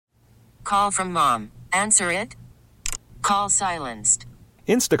Call from mom. Answer it. Call silenced.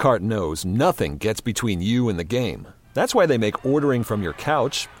 Instacart knows nothing gets between you and the game. That's why they make ordering from your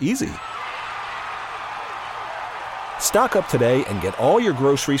couch easy. Stock up today and get all your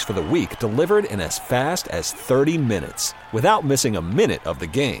groceries for the week delivered in as fast as 30 minutes without missing a minute of the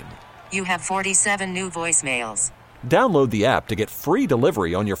game. You have 47 new voicemails. Download the app to get free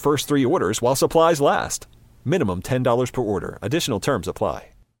delivery on your first 3 orders while supplies last. Minimum $10 per order. Additional terms apply.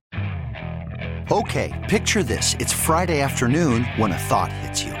 Okay, picture this. It's Friday afternoon when a thought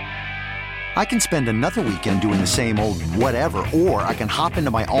hits you. I can spend another weekend doing the same old whatever, or I can hop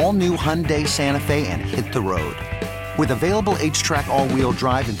into my all-new Hyundai Santa Fe and hit the road. With available H-Track all-wheel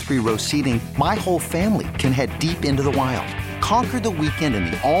drive and 3-row seating, my whole family can head deep into the wild. Conquer the weekend in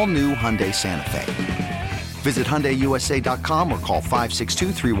the all-new Hyundai Santa Fe. Visit HyundaiUSA.com or call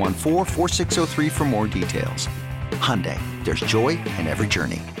 562-314-4603 for more details. Hyundai, there's joy in every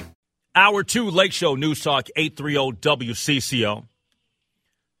journey. Hour 2, Lake Show News Talk, 830 WCCO.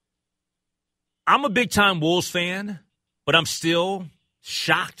 I'm a big-time Wolves fan, but I'm still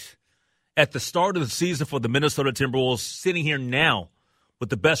shocked at the start of the season for the Minnesota Timberwolves, sitting here now with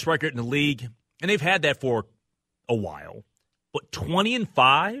the best record in the league, and they've had that for a while. But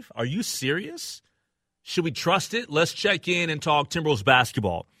 20-5? Are you serious? Should we trust it? Let's check in and talk Timberwolves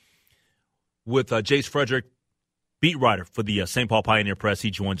basketball with Jace Frederick, beat writer for the St. Paul Pioneer Press.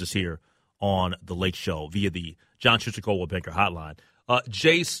 He joins us here on the Lake Show via the John Schuster Coldwell Banker Hotline.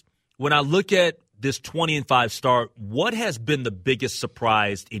 Jace, when I look at this 20-5 start, what has been the biggest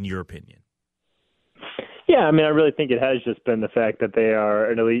surprise in your opinion? Yeah, I mean, I really think it has just been the fact that they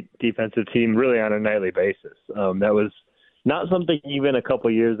are an elite defensive team really on a nightly basis. That was not something even a couple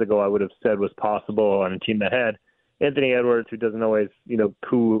of years ago I would have said was possible on a team that had Anthony Edwards, who doesn't always,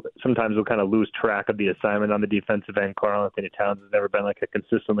 who sometimes will kind of lose track of the assignment on the defensive end. Karl Anthony Towns has never been like a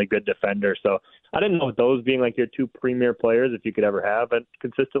consistently good defender. So I didn't know those being like your two premier players, if you could ever have a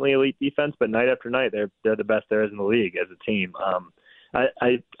consistently elite defense, but night after night, they're the best there is in the league as a team.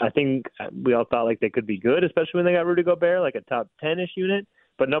 I think we all thought like they could be good, especially when they got Rudy Gobert, like a top 10-ish unit.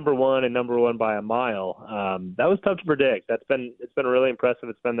 But number one by a mile, that was tough to predict. It's been really impressive.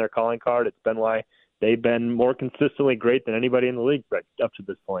 It's been their calling card. It's been why they've been more consistently great than anybody in the league right up to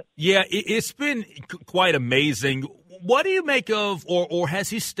this point. Yeah, it's been quite amazing. What do you make of, or has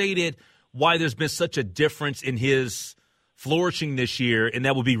he stated why there's been such a difference in his flourishing this year, and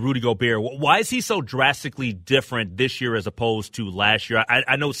that would be Rudy Gobert? Why is he so drastically different this year as opposed to last year?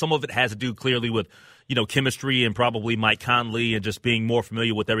 I know some of it has to do clearly with chemistry and probably Mike Conley and just being more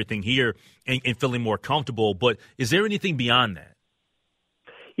familiar with everything here and feeling more comfortable. But is there anything beyond that?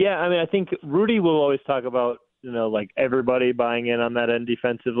 Yeah, I mean, I think Rudy will always talk about, like everybody buying in on that end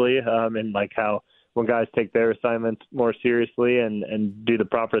defensively, and like how when guys take their assignments more seriously and do the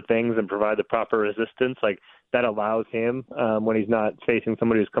proper things and provide the proper resistance, like that allows him when he's not facing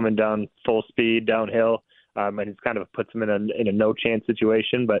somebody who's coming down full speed downhill. And it kind of puts him in a no chance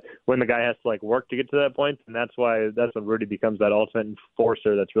situation. But when the guy has to like work to get to that point, and that's when Rudy becomes that ultimate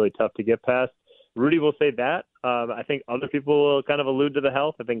enforcer that's really tough to get past. Rudy will say that. I think other people will kind of allude to the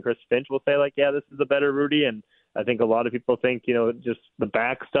health. I think Chris Finch will say like, yeah, this is a better Rudy. And I think a lot of people think, just the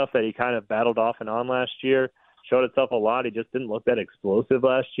back stuff that he kind of battled off and on last year showed itself a lot. He just didn't look that explosive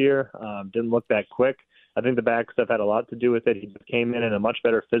last year. Didn't look that quick. I think the back stuff had a lot to do with it. He just came in a much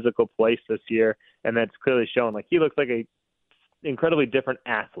better physical place this year, and that's clearly shown. Like he looks like a incredibly different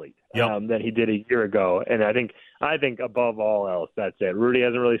athlete than he did a year ago. And I think above all else, that's it. Rudy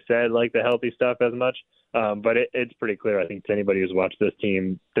hasn't really said like the healthy stuff as much, but it's pretty clear, I think, to anybody who's watched this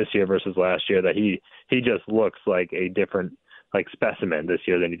team this year versus last year that he just looks like a different like specimen this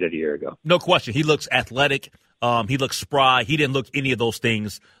year than he did a year ago. No question. He looks athletic. He looks spry. He didn't look any of those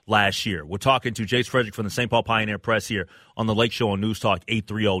things last year. We're talking to Jace Frederick from the St. Paul Pioneer Press here on the Lake Show on News Talk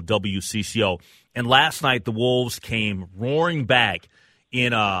 830 WCCO. And last night the Wolves came roaring back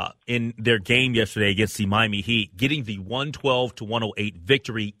in their game yesterday against the Miami Heat, getting the 112-108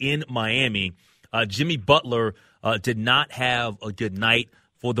 victory in Miami. Jimmy Butler did not have a good night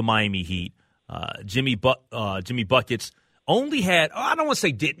for the Miami Heat. Jimmy Buckets only had, I don't want to say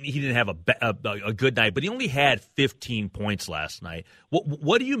he didn't have a good night, but he only had 15 points last night.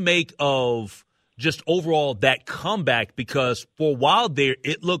 What do you make of just overall that comeback? Because for a while there,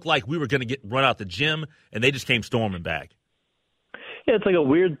 it looked like we were going to get run out the gym, and they just came storming back. Yeah, it's like a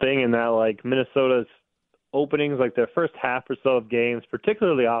weird thing in that, like, Minnesota's openings, like their first half or so of games,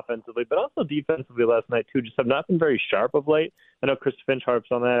 particularly offensively, but also defensively last night too, just have not been very sharp of late. I know Chris Finch harps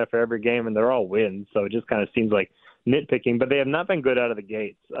on that after every game, and they're all wins, so it just kind of seems like nitpicking, but they have not been good out of the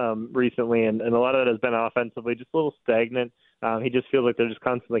gates recently, and a lot of that has been offensively, just a little stagnant. He just feels like they're just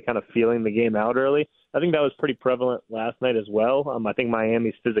constantly kind of feeling the game out early. I think that was pretty prevalent last night as well. I think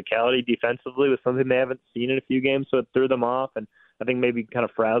Miami's physicality defensively was something they haven't seen in a few games, so it threw them off, and I think maybe kind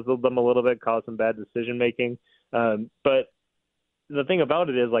of frazzled them a little bit, caused some bad decision-making. But the thing about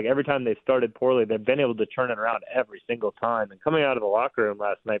it is, like, every time they've started poorly, they've been able to turn it around every single time. And coming out of the locker room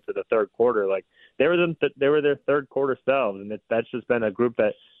last night for the third quarter, like, they were their third quarter selves, and that's just been a group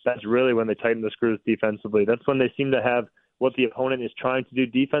that's really when they tighten the screws defensively. That's when they seem to have what the opponent is trying to do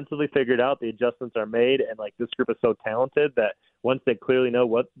defensively figured out. The adjustments are made, and like this group is so talented that once they clearly know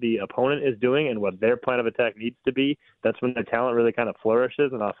what the opponent is doing and what their plan of attack needs to be, that's when their talent really kind of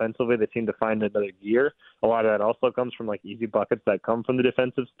flourishes, and offensively they seem to find another gear. A lot of that also comes from like easy buckets that come from the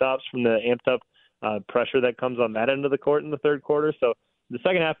defensive stops, from the amped up pressure that comes on that end of the court in the third quarter. So the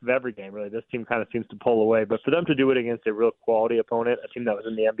second half of every game, really, this team kind of seems to pull away. But for them to do it against a real quality opponent, a team that was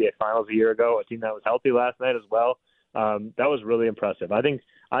in the NBA Finals a year ago, a team that was healthy last night as well, that was really impressive. I think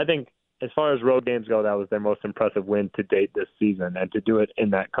as far as road games go, that was their most impressive win to date this season. And to do it in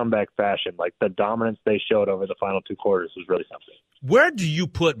that comeback fashion, like the dominance they showed over the final two quarters, was really something. Where do you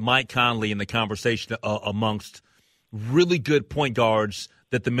put Mike Conley in the conversation amongst really good point guards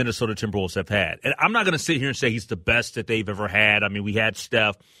that the Minnesota Timberwolves have had? And I'm not going to sit here and say he's the best that they've ever had. I mean, we had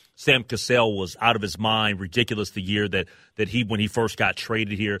Steph. Sam Cassell was out of his mind, ridiculous the year that when he first got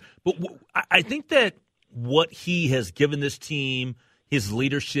traded here. But I think that what he has given this team, his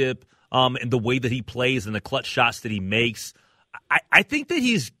leadership, and the way that he plays and the clutch shots that he makes, I think that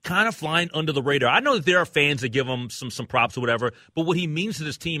he's kind of flying under the radar. I know that there are fans that give him some props or whatever, but what he means to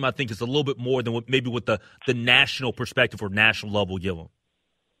this team, I think, is a little bit more than what the national perspective or national level give him.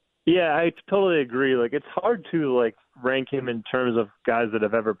 Yeah, I totally agree. Like, it's hard to like rank him in terms of guys that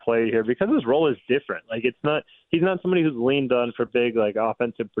have ever played here because his role is different. Like, he's not somebody who's leaned on for big like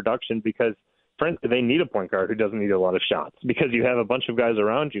offensive production because frankly, they need a point guard who doesn't need a lot of shots because you have a bunch of guys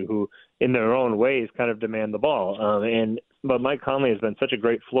around you who, in their own ways, kind of demand the ball. But Mike Conley has been such a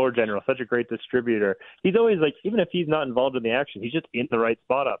great floor general, such a great distributor. He's always like, even if he's not involved in the action, he's just in the right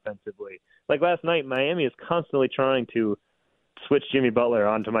spot offensively. Like last night, Miami is constantly trying to switch Jimmy Butler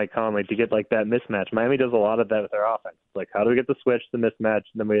onto Mike Conley to get like that mismatch. Miami does a lot of that with their offense. Like, how do we get the switch, the mismatch,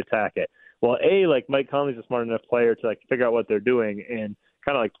 and then we attack it? Well, like Mike Conley's a smart enough player to like figure out what they're doing and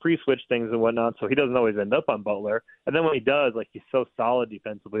kind of like pre-switch things and whatnot, so he doesn't always end up on Butler. And then when he does, like, he's so solid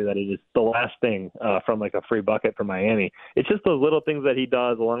defensively that it is the last thing from like a free bucket for Miami. It's just those little things that he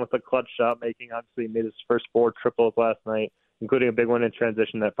does, along with the clutch shot making. Obviously, he made his first 4 triples last night, including a big one in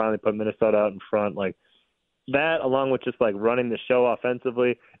transition that finally put Minnesota out in front. Like that, along with just like running the show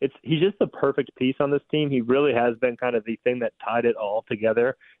offensively, he's just the perfect piece on this team. He really has been kind of the thing that tied it all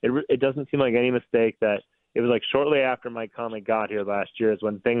together. It doesn't seem like any mistake that. It was like shortly after Mike Conley got here last year is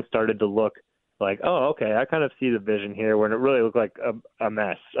when things started to look like, oh, okay, I kind of see the vision here, when it really looked like a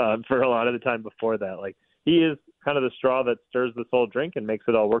mess for a lot of the time before that. Like, he is kind of the straw that stirs this whole drink and makes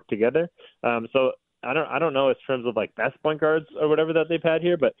it all work together. So I don't know in terms of like best point guards or whatever that they've had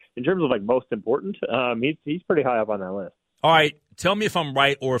here, but in terms of like most important, he's pretty high up on that list. All right, tell me if I'm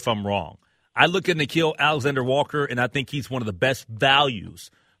right or if I'm wrong. I look at Nickeil Alexander-Walker, and I think he's one of the best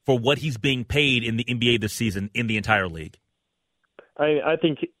values for what he's being paid in the NBA this season in the entire league. I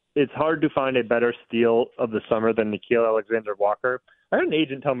think it's hard to find a better steal of the summer than Nickeil Alexander-Walker. I had an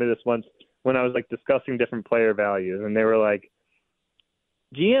agent tell me this once when I was like discussing different player values, and they were like,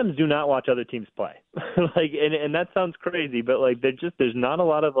 GMs do not watch other teams play. Like, and that sounds crazy, but like there's not a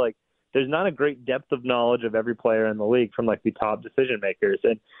lot of like, there's not a great depth of knowledge of every player in the league from like the top decision makers.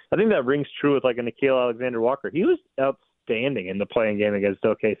 And I think that rings true with like a Nickeil Alexander-Walker. He was outstanding in the playing game against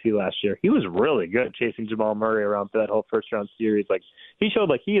OKC last year. He was really good chasing Jamal Murray around for that whole first round series. Like, he showed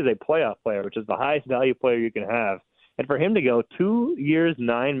like he is a playoff player, which is the highest value player you can have. And for him to go 2 years,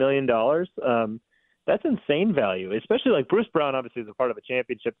 $9 million, that's insane value, especially like Bruce Brown obviously is a part of a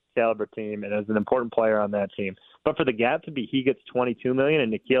championship caliber team and is an important player on that team. But for the gap to be, he gets $22 million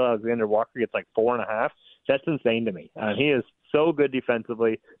and Nickeil Alexander-Walker gets like $4.5 million, that's insane to me. He is so good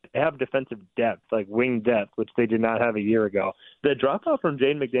defensively. They have defensive depth, like wing depth, which they did not have a year ago. The drop-off from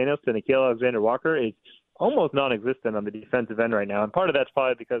Jaden McDaniels to Nickeil Alexander-Walker is almost non-existent on the defensive end right now. And part of that's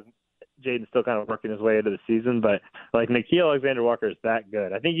probably because Jaden's still kind of working his way into the season. But, like, Nickeil Alexander-Walker is that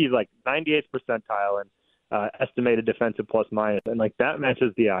good. I think he's, like, 98th percentile in estimated defensive plus-minus. And, like, that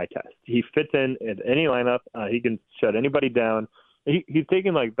matches the eye test. He fits in any lineup. He can shut anybody down. He's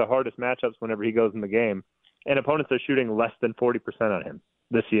taking, like, the hardest matchups whenever he goes in the game. And opponents are shooting less than 40% on him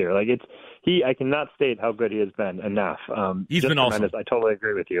this year. Like, I cannot state how good he has been enough. He's been awesome. I totally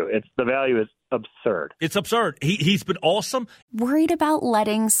agree with you. The value is absurd. It's absurd. He's been awesome. Worried about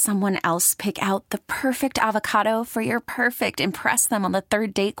letting someone else pick out the perfect avocado for your perfect impress them on the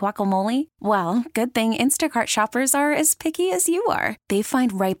third date guacamole? Well, good thing Instacart shoppers are as picky as you are. They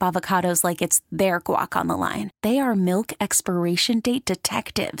find ripe avocados like it's their guac on the line. They are milk expiration date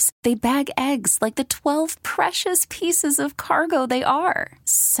detectives. They bag eggs like the 12 precious pieces of cargo they are.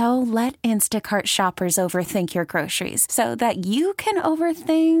 So let Instacart shoppers overthink your groceries so that you can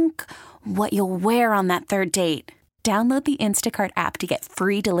overthink what you'll wear on that third date. Download the Instacart app to get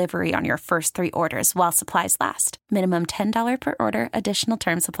free delivery on your first 3 orders while supplies last. Minimum $10 per order. Additional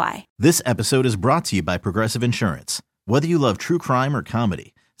terms apply. This episode is brought to you by Progressive Insurance. Whether you love true crime or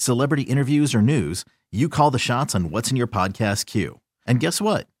comedy, celebrity interviews or news, you call the shots on what's in your podcast queue. And guess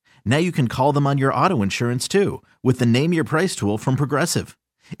what? Now you can call them on your auto insurance too with the Name Your Price tool from Progressive.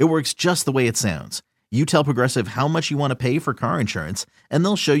 It works just the way it sounds. You tell Progressive how much you want to pay for car insurance, and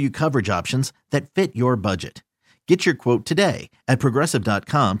they'll show you coverage options that fit your budget. Get your quote today at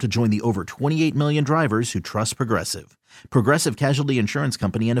Progressive.com to join the over 28 million drivers who trust Progressive. Progressive Casualty Insurance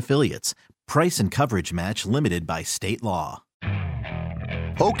Company and Affiliates. Price and coverage match limited by state law.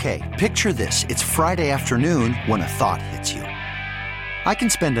 Okay, picture this. It's Friday afternoon when a thought hits you. I can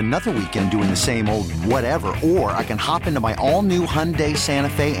spend another weekend doing the same old whatever, or I can hop into my all-new Hyundai Santa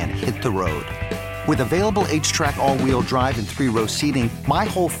Fe and hit the road. With available H-Track all-wheel drive and 3-row seating, my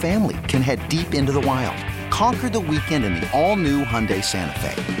whole family can head deep into the wild. Conquer the weekend in the all-new Hyundai Santa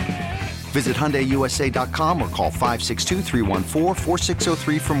Fe. Visit HyundaiUSA.com or call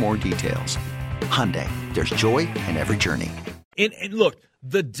 562-314-4603 for more details. Hyundai, there's joy in every journey. And look,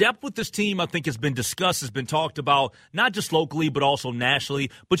 the depth with this team, I think, has been discussed, has been talked about, not just locally, but also nationally.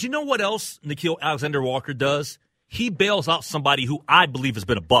 But you know what else Nickeil Alexander-Walker does? He bails out somebody who I believe has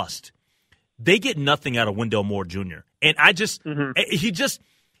been a bust. They get nothing out of Wendell Moore Jr. And I just,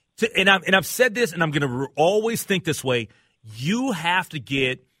 and I've said this, and I'm going to always think this way. You have to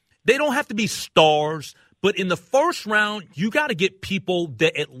get, they don't have to be stars, but in the first round, you got to get people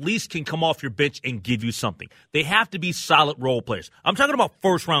that at least can come off your bench and give you something. They have to be solid role players. I'm talking about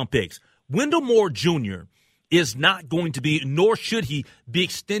first round picks. Wendell Moore Jr. is not going to be, nor should he be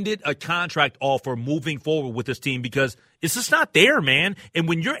extended a contract offer moving forward with this team because it's just not there, man. And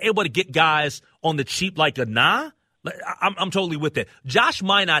when you're able to get guys on the cheap like a I'm totally with that. Josh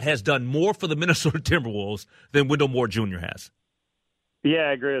Minot has done more for the Minnesota Timberwolves than Wendell Moore Jr. has. Yeah,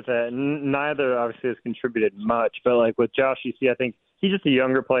 I agree with that. Neither obviously has contributed much, but like with Josh, you see, I think he's just a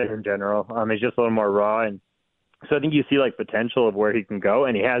younger player in general. He's just a little more raw, and so I think you see like potential of where he can go,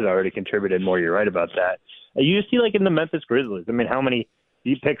 and he has already contributed more. You're right about that. You see like in the Memphis Grizzlies. I mean, how many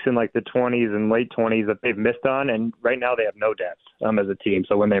picks in like the 20s and late 20s that they've missed on, and right now they have no depth as a team.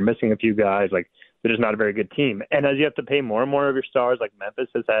 So when they're missing a few guys, like they're just not a very good team. And as you have to pay more and more of your stars, like Memphis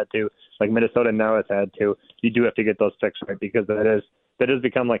has had to, like Minnesota now has had to, you do have to get those picks right because that has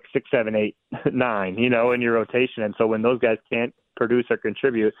become like 6, 7, 8, 9, in your rotation. And so when those guys can't produce or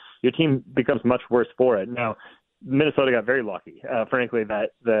contribute, your team becomes much worse for it. Now, Minnesota got very lucky, frankly,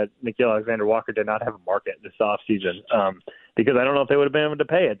 that Nickeil Alexander-Walker did not have a market this offseason because I don't know if they would have been able to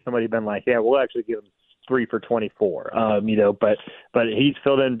pay it. Somebody had been like, yeah, we'll actually give him 3 for 24, but he's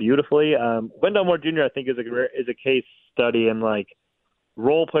filled in beautifully. Wendell Moore Jr., I think, is a case study in like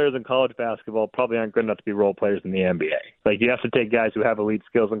role players in college basketball probably aren't good enough to be role players in the NBA. Like you have to take guys who have elite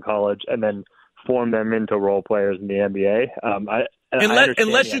skills in college and then form them into role players in the NBA.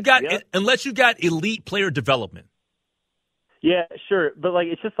 Unless you got elite player development. Yeah, sure, but like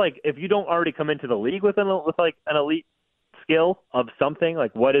it's just like if you don't already come into the league with like an elite skill of something,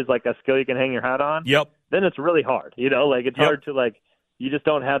 like what is like a skill you can hang your hat on. Yep. Then it's really hard. Like it's hard to like you just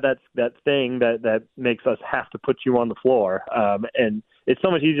don't have that thing that makes us have to put you on the floor. And it's so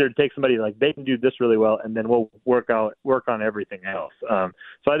much easier to take somebody like they can do this really well, and then we'll work on everything else.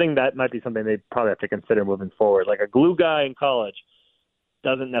 So I think that might be something they probably have to consider moving forward. Like a glue guy in college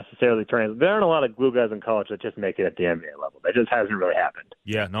doesn't necessarily turn. There aren't a lot of glue guys in college that just make it at the NBA level. That just hasn't really happened.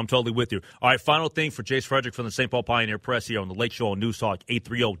 Yeah, no, I'm totally with you. All right, final thing for Jace Frederick from the St. Paul Pioneer Press here on the Lake Show on News Talk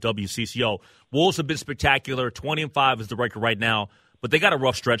 830 WCCO. Wolves have been spectacular. 20-5 is the record right now, but they got a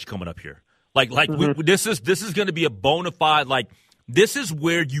rough stretch coming up here. This is going to be a bona fide this is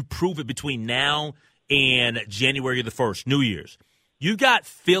where you prove it between now and January the 1st, New Year's. You got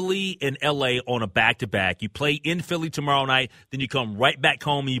Philly and L.A. on a back-to-back. You play in Philly tomorrow night, then you come right back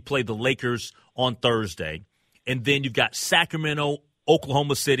home and you play the Lakers on Thursday. And then you've got Sacramento,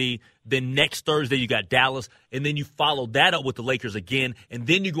 Oklahoma City. Then next Thursday you got Dallas. And then you follow that up with the Lakers again. And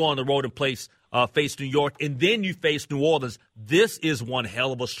then you go on the road and place face New York, and then you face New Orleans. This is one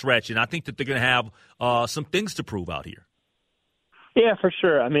hell of a stretch, and I think that they're going to have some things to prove out here. Yeah, for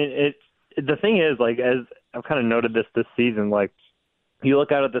sure. I mean, the thing is, like, as I've kind of noted this season, like, you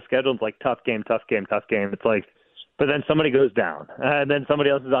look out at the schedule, it's like tough game. It's like, but then somebody goes down, and then somebody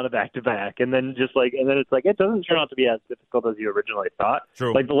else is on a back-to-back, and then it's like it doesn't turn out to be as difficult as you originally thought.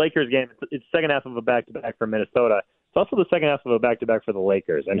 True. Like the Lakers game, it's second half of a back-to-back for Minnesota. It's also the second half of a back-to-back for the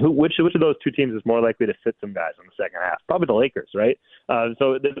Lakers. And which of those two teams is more likely to sit some guys in the second half? Probably the Lakers, right?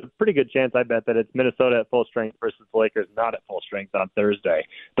 So there's a pretty good chance, I bet, that it's Minnesota at full strength versus the Lakers not at full strength on Thursday.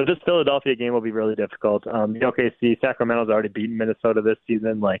 But this Philadelphia game will be really difficult. The OKC, Sacramento's already beaten Minnesota this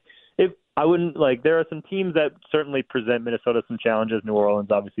season. There are some teams that certainly present Minnesota some challenges. New Orleans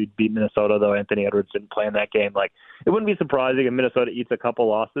obviously beat Minnesota, though Anthony Edwards didn't play in that game. Like, it wouldn't be surprising if Minnesota eats a couple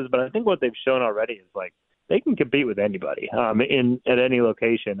losses, but I think what they've shown already is, like, they can compete with anybody at any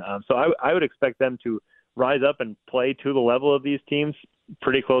location. So I would expect them to rise up and play to the level of these teams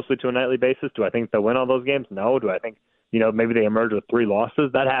pretty closely to a nightly basis. Do I think they'll win all those games? No. Do I think, maybe they emerge with 3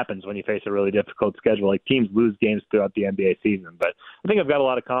 losses? That happens when you face a really difficult schedule. Like, teams lose games throughout the NBA season. But I think I've got a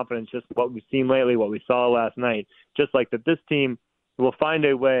lot of confidence just what we've seen lately, what we saw last night, just like that this team will find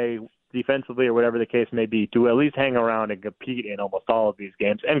a way defensively or whatever the case may be to at least hang around and compete in almost all of these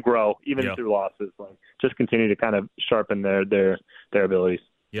games and grow even through losses. Like, just continue to kind of sharpen their abilities.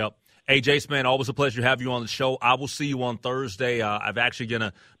 Yep. Hey, Jace, man, always a pleasure to have you on the show. I will see you on Thursday. I'm actually going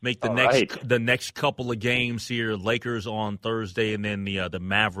to make the next couple of games here, Lakers on Thursday and then the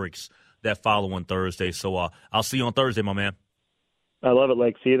Mavericks that following Thursday. So I'll see you on Thursday, my man. I love it,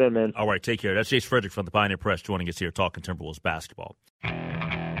 Lake. See you then, man. All right, take care. That's Jace Frederick from the Pioneer Press joining us here talking Timberwolves basketball.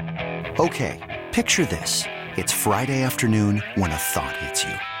 Okay, picture this. It's Friday afternoon when a thought hits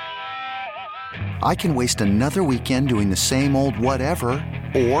you. I can waste another weekend doing the same old whatever,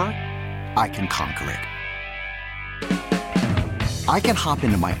 or I can conquer it. I can hop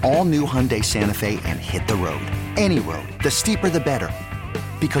into my all-new Hyundai Santa Fe and hit the road. Any road. The steeper, the better.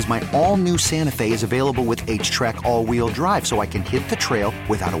 Because my all-new Santa Fe is available with H-Track all-wheel drive, so I can hit the trail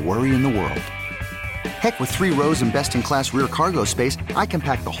without a worry in the world. Heck, with 3 rows and best-in-class rear cargo space, I can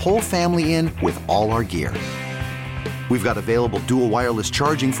pack the whole family in with all our gear. We've got available dual wireless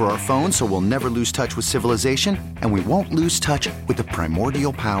charging for our phones, so we'll never lose touch with civilization, and we won't lose touch with the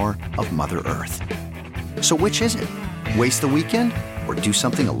primordial power of Mother Earth. So which is it? Waste the weekend or do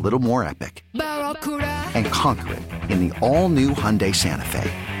something a little more epic? And conquer it in the all-new Hyundai Santa Fe.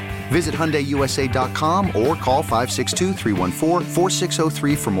 Visit HyundaiUSA.com or call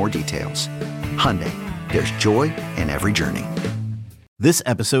 562-314-4603 for more details. Hyundai, there's joy in every journey. This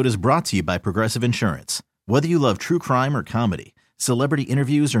episode is brought to you by Progressive Insurance. Whether you love true crime or comedy, celebrity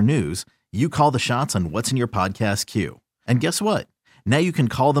interviews or news, you call the shots on what's in your podcast queue. And guess what? Now you can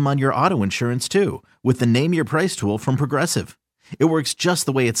call them on your auto insurance too with the Name Your Price tool from Progressive. It works just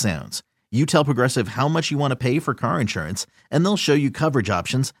the way it sounds. You tell Progressive how much you want to pay for car insurance, and they'll show you coverage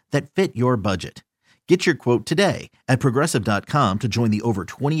options that fit your budget. Get your quote today at Progressive.com to join the over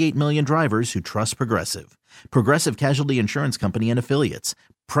 28 million drivers who trust Progressive. Progressive Casualty Insurance Company and Affiliates.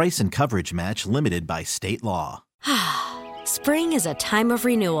 Price and coverage match limited by state law. Spring is a time of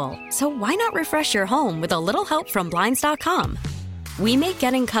renewal, so why not refresh your home with a little help from Blinds.com? We make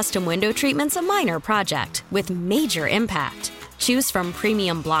getting custom window treatments a minor project with major impact. Choose from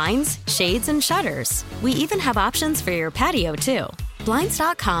premium blinds, shades, and shutters. We even have options for your patio, too.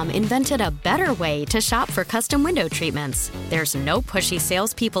 Blinds.com invented a better way to shop for custom window treatments. There's no pushy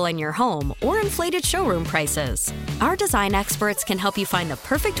salespeople in your home or inflated showroom prices. Our design experts can help you find the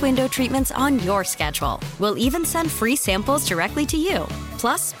perfect window treatments on your schedule. We'll even send free samples directly to you.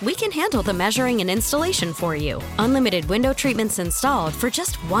 Plus, we can handle the measuring and installation for you. Unlimited window treatments installed for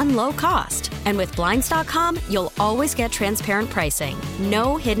just one low cost. And with Blinds.com, you'll always get transparent pricing.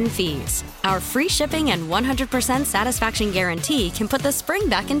 No hidden fees. Our free shipping and 100% satisfaction guarantee can put the spring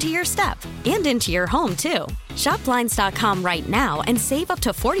back into your step and into your home, too. Shop Blinds.com right now and save up to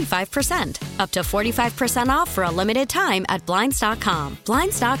 45%. Up to 45% off for a limited time at Blinds.com.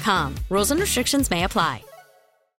 Blinds.com. Rules and restrictions may apply.